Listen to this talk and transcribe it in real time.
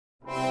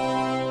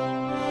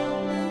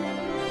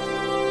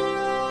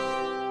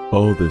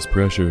All this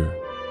pressure.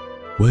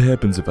 What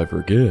happens if I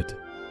forget?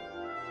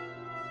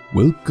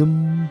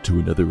 Welcome to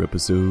another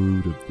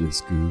episode of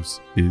This Goose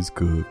is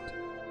Cooked,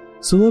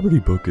 Celebrity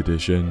Book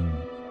Edition,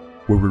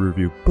 where we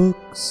review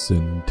books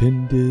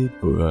intended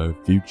for our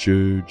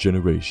future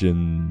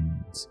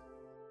generations.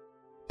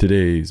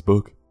 Today's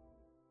book,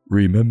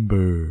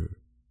 Remember,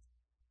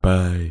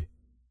 by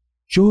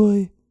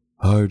Joy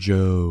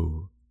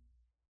Harjo,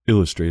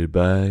 illustrated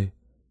by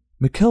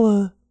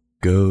Michaela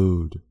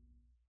Goad,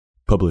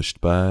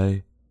 published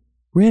by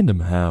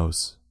Random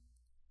House.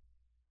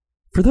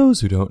 For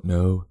those who don't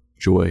know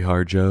Joy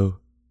Harjo,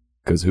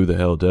 'cause who the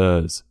hell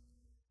does?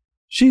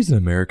 She's an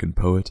American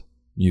poet,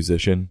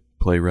 musician,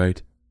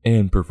 playwright,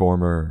 and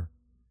performer.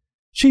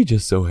 She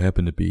just so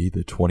happened to be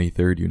the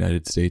 23rd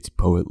United States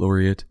Poet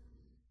Laureate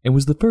and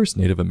was the first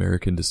Native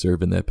American to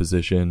serve in that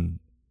position,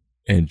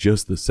 and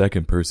just the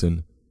second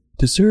person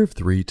to serve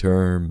 3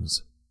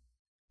 terms.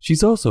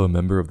 She's also a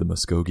member of the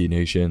Muskogee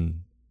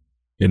Nation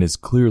and is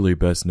clearly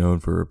best known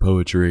for her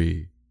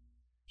poetry.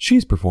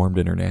 She's performed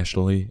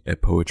internationally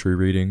at poetry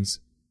readings,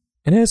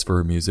 and as for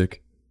her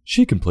music,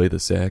 she can play the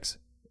sax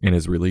and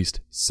has released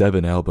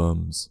 7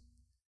 albums.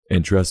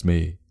 And trust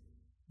me,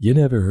 you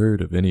never heard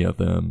of any of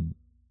them.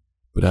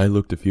 But I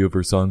looked a few of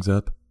her songs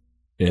up,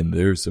 and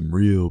there's some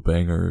real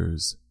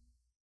bangers.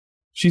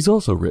 She's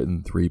also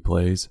written 3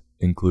 plays,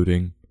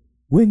 including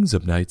Wings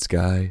of Night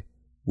Sky,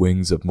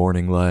 Wings of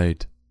Morning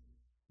Light,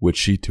 which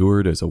she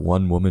toured as a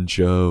one-woman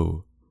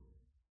show.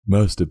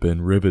 Must have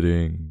been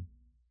riveting.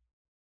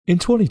 In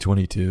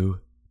 2022,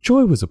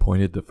 Joy was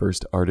appointed the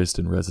first artist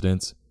in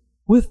residence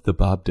with the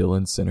Bob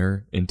Dylan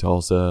Center in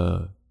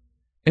Tulsa.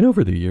 And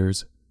over the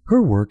years,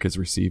 her work has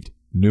received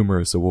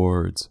numerous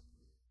awards,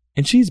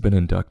 and she's been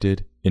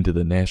inducted into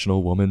the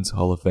National Women's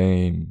Hall of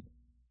Fame.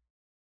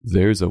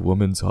 There's a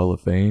Women's Hall of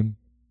Fame?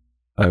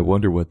 I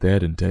wonder what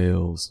that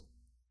entails.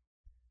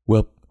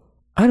 Well,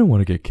 I don't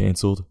want to get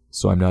canceled,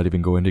 so I'm not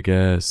even going to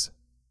guess.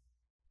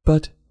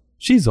 But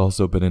she's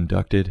also been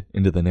inducted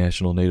into the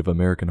National Native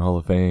American Hall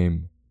of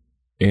Fame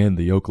and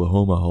the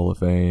Oklahoma Hall of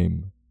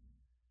Fame.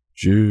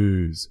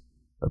 Jeez,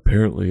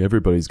 apparently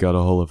everybody's got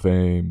a Hall of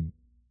Fame.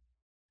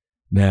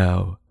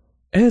 Now,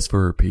 as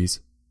for her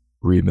piece,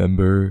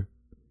 Remember,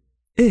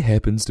 it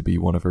happens to be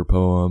one of her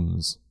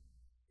poems.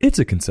 It's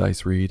a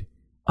concise read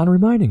on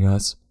reminding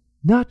us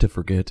not to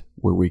forget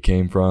where we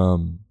came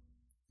from.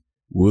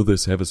 Will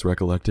this have us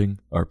recollecting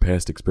our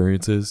past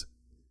experiences?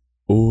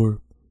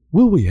 Or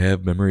will we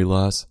have memory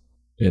loss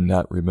and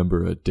not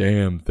remember a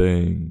damn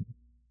thing?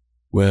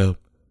 Well,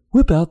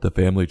 whip out the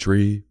family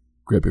tree,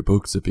 grab your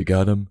books if you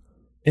got 'em,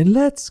 and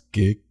let's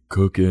get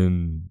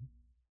cooking.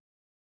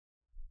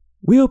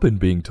 We open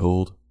being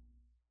told,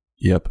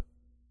 yep,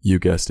 you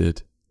guessed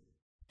it,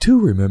 to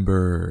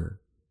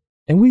remember.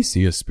 And we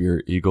see a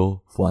spirit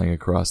eagle flying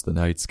across the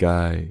night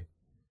sky,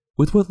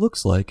 with what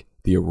looks like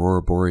the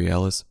aurora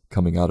borealis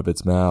coming out of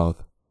its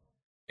mouth.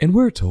 And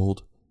we're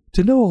told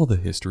to know all the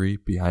history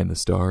behind the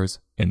stars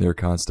and their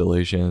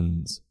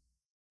constellations.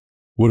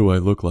 What do I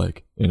look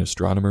like, an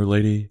astronomer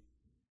lady?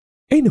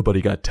 Ain't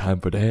nobody got time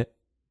for that.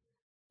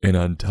 And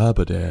on top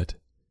of that,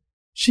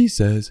 she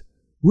says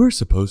we're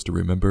supposed to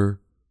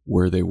remember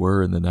where they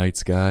were in the night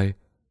sky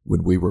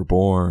when we were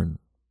born.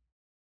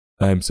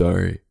 I'm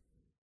sorry,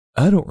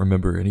 I don't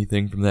remember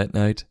anything from that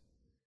night,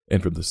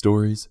 and from the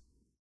stories,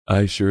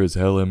 I sure as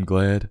hell am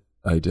glad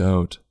I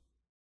don't.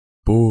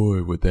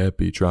 Boy, would that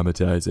be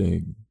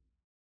traumatizing.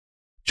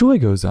 Joy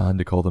goes on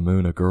to call the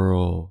moon a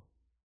girl.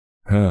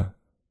 Huh,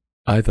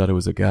 I thought it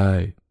was a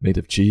guy made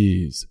of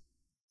cheese,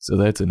 so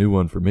that's a new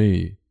one for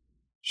me.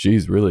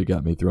 She's really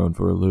got me thrown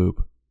for a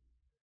loop.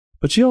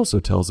 But she also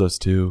tells us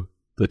too,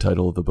 the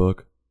title of the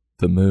book,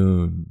 The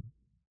Moon,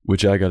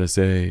 which I gotta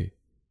say,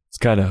 it's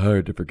kinda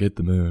hard to forget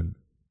the moon,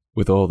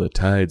 with all the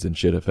tides and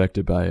shit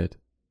affected by it,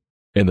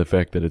 and the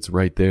fact that it's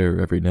right there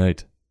every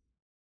night.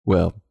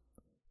 Well,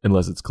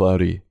 unless it's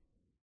cloudy,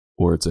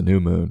 or it's a new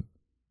moon.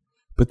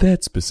 But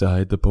that's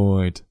beside the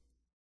point.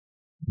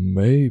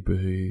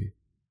 Maybe,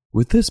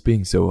 with this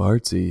being so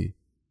artsy,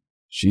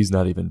 she's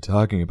not even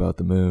talking about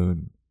the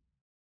moon,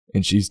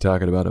 and she's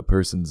talking about a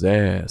person's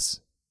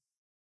ass.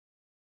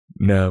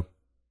 No,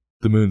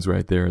 the moon's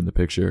right there in the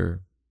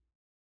picture.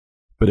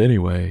 But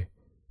anyway,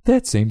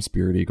 that same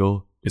spirit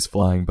eagle is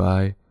flying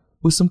by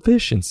with some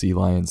fish and sea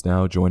lions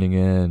now joining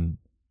in.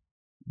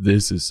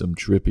 This is some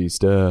trippy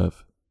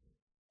stuff.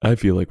 I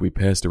feel like we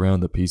passed around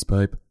the peace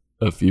pipe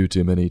a few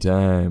too many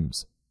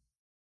times.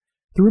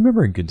 The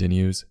remembering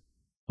continues,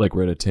 like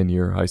we're at a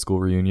 10-year high school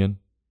reunion.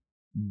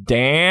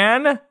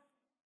 Dan?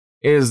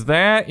 Is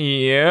that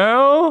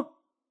you?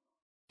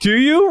 Do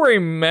you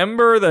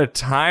remember the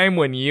time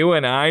when you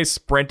and I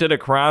sprinted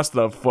across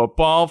the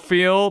football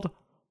field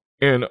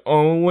in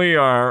only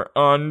our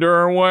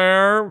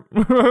underwear?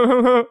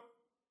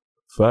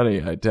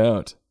 Funny, I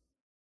don't.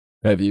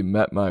 Have you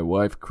met my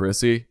wife,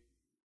 Chrissy?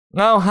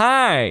 Oh,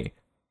 hi.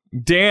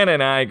 Dan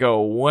and I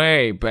go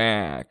way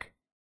back.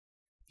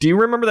 Do you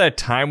remember that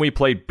time we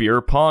played beer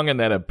pong in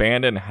that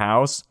abandoned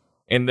house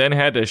and then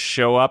had to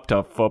show up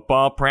to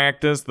football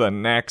practice the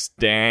next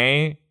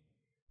day?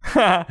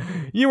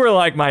 You were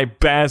like my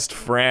best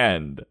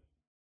friend.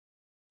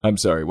 I'm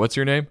sorry, what's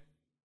your name?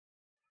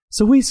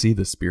 So we see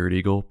the spirit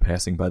eagle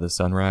passing by the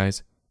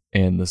sunrise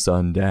and the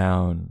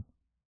sundown.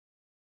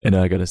 And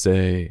I gotta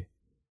say,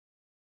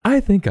 I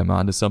think I'm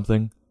onto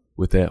something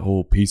with that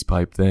whole peace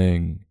pipe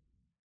thing.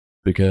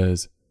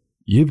 Because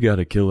you've got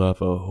to kill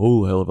off a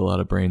whole hell of a lot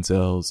of brain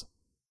cells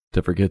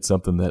to forget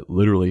something that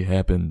literally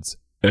happens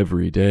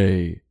every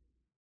day.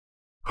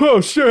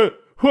 Oh shit,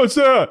 what's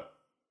that?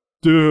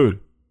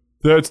 Dude,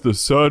 that's the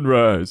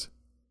sunrise.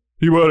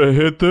 You want to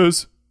hit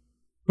this?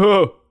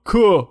 Oh,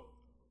 cool.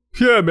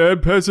 Yeah,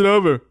 man, pass it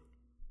over.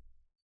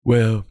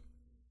 Well,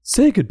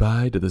 say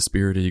goodbye to the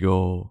spirit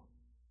eagle,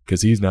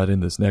 'cause he's not in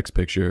this next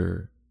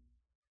picture.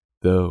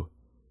 Though,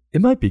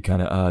 it might be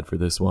kind of odd for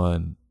this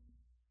one.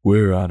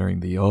 We're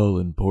honoring the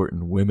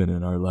all-important women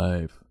in our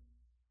life.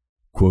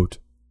 Quote,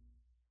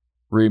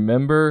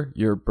 remember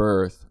your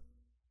birth,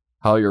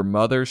 how your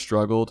mother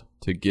struggled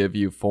to give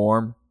you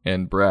form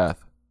and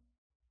breath.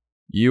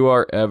 You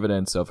are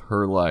evidence of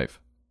her life,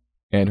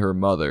 and her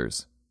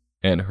mother's,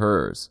 and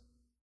hers.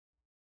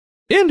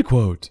 End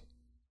quote.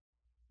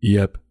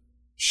 Yep,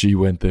 she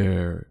went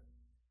there.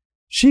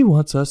 She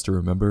wants us to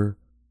remember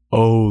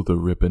all the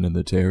ripping and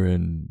the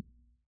tearing.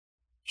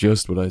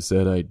 Just what I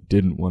said I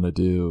didn't want to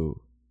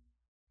do.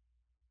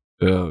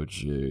 Oh,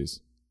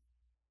 jeez.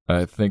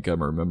 I think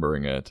I'm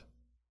remembering it.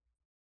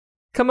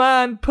 Come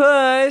on,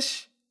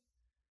 push!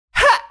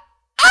 Ha!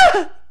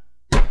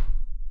 Ah!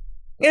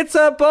 It's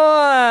a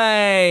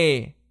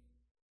boy!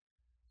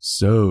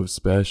 So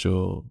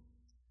special.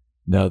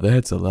 Now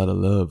that's a lot of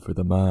love for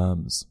the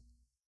moms.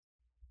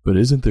 But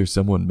isn't there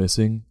someone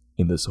missing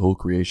in this whole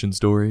creation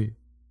story?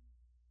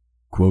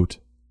 Quote,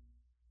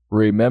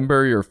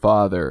 remember your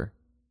father.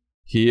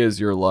 He is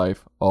your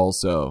life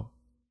also.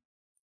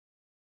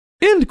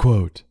 End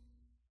quote.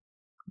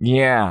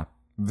 Yeah,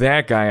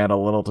 that guy had a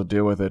little to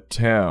do with it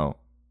too.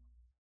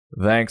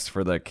 Thanks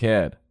for the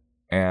kid,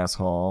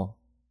 asshole.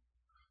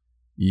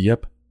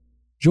 Yep,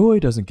 Joy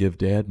doesn't give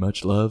Dad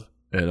much love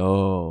at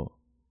all.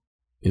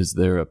 Is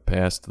there a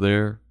past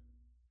there?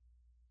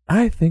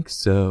 I think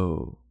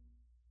so.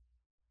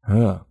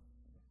 Huh.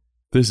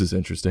 This is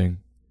interesting.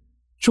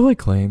 Joy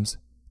claims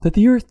that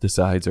the earth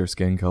decides our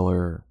skin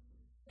color,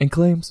 and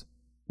claims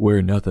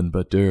we're nothing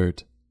but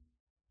dirt.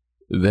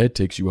 That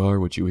takes you are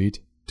what you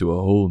eat to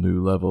a whole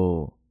new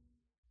level.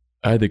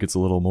 I think it's a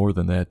little more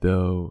than that,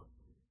 though,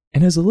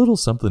 and has a little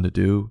something to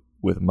do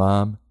with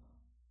Mom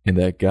and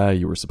that guy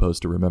you were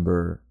supposed to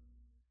remember.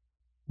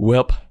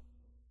 Welp,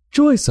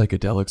 Joy's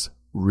psychedelics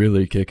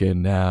really kick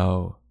in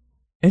now,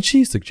 and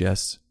she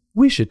suggests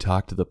we should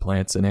talk to the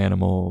plants and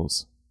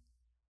animals.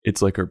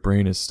 It's like her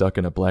brain is stuck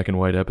in a black and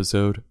white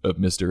episode of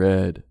Mr.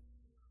 Ed.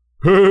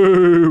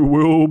 Hey,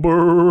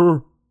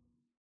 Wilbur!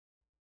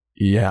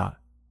 Yeah,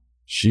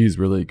 she's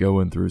really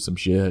going through some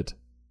shit.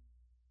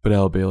 But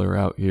I'll bail her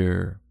out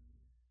here.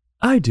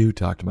 I do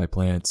talk to my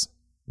plants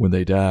when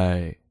they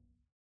die.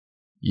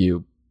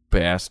 You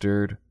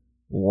bastard.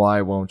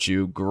 Why won't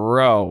you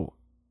grow?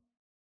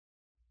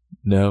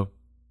 No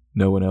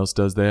one else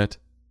does that.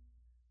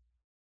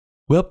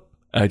 Well,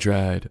 I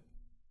tried.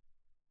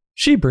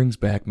 She brings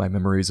back my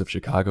memories of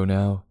Chicago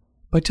now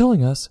by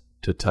telling us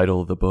to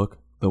title the book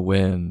The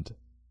Wind.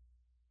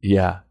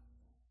 Yeah,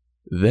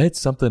 that's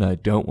something I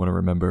don't want to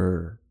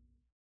remember.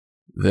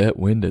 That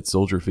wind at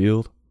Soldier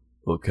Field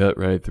will cut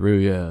right through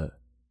ya.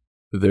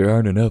 There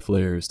aren't enough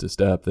layers to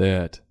stop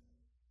that.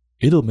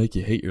 It'll make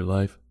you hate your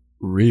life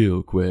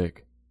real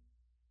quick.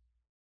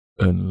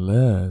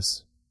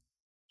 Unless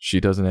she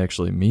doesn't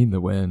actually mean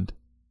the wind.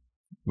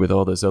 With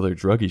all this other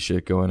druggy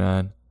shit going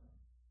on,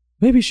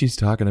 maybe she's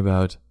talking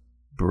about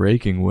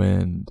breaking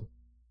wind.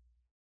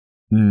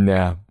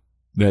 Nah,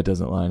 that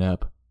doesn't line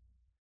up.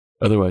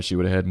 Otherwise she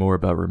would have had more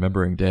about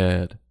remembering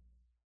Dad.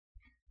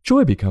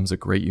 Joy becomes a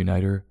great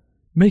uniter,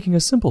 making a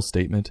simple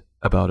statement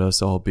about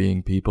us all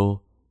being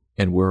people,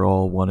 and we're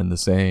all one and the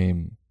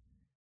same.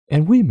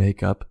 And we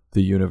make up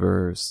the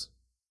universe.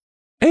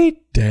 Ain't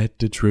that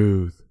the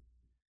truth?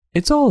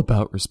 It's all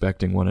about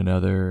respecting one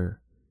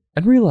another,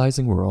 and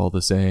realizing we're all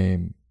the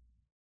same.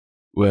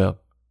 Well,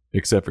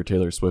 except for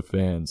Taylor Swift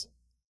fans.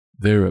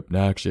 They're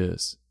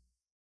obnoxious.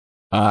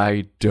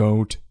 I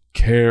don't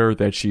care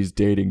that she's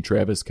dating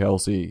Travis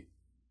Kelce.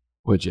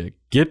 Would you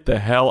get the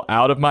hell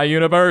out of my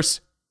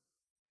universe?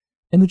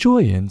 And the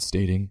Joy ends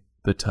stating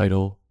the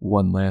title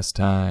one last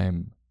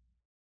time.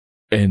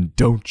 And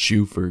don't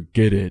you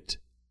forget it.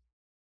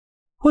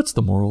 What's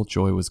the moral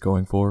Joy was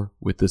going for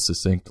with this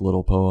succinct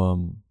little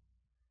poem?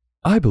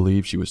 I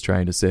believe she was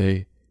trying to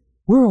say,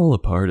 we're all a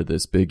part of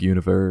this big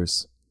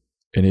universe,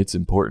 and it's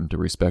important to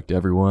respect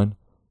everyone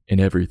and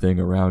everything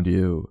around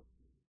you,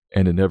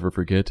 and to never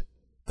forget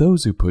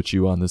those who put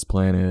you on this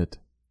planet.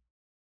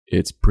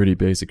 It's pretty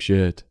basic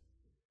shit,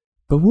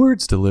 but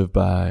words to live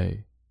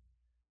by.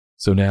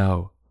 So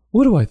now,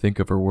 what do I think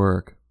of her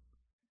work?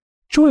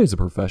 Joy is a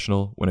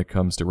professional when it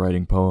comes to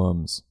writing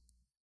poems.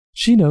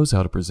 She knows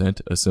how to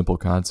present a simple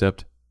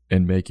concept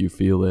and make you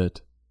feel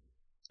it.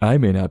 I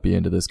may not be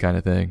into this kind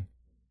of thing,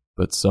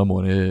 but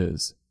someone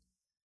is.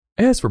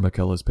 As for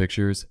McCullough's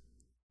pictures,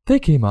 they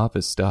came off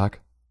as stock,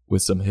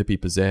 with some hippie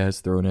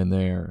pizzazz thrown in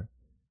there,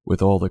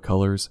 with all the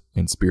colors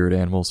and spirit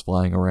animals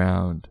flying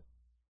around.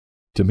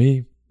 To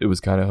me, it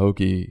was kind of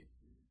hokey,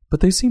 but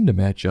they seemed to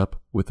match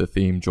up with the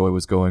theme Joy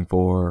was going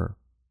for.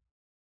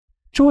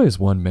 Joy has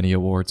won many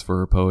awards for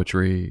her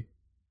poetry,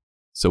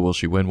 so will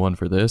she win one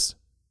for this?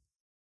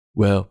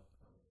 Well,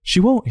 she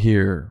won't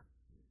here.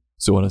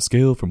 So on a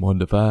scale from 1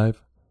 to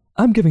 5,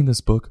 I'm giving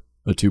this book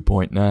a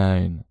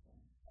 2.9.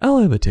 I'll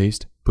have a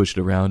taste, push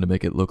it around to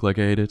make it look like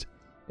I ate it,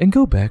 and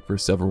go back for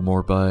several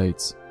more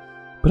bites.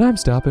 But I'm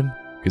stopping,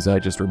 because I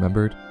just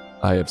remembered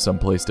I have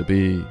someplace to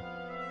be.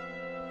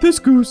 This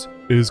goose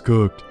is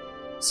cooked.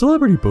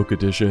 Celebrity Book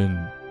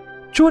Edition.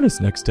 Join us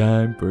next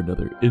time for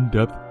another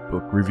in-depth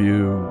book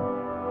review.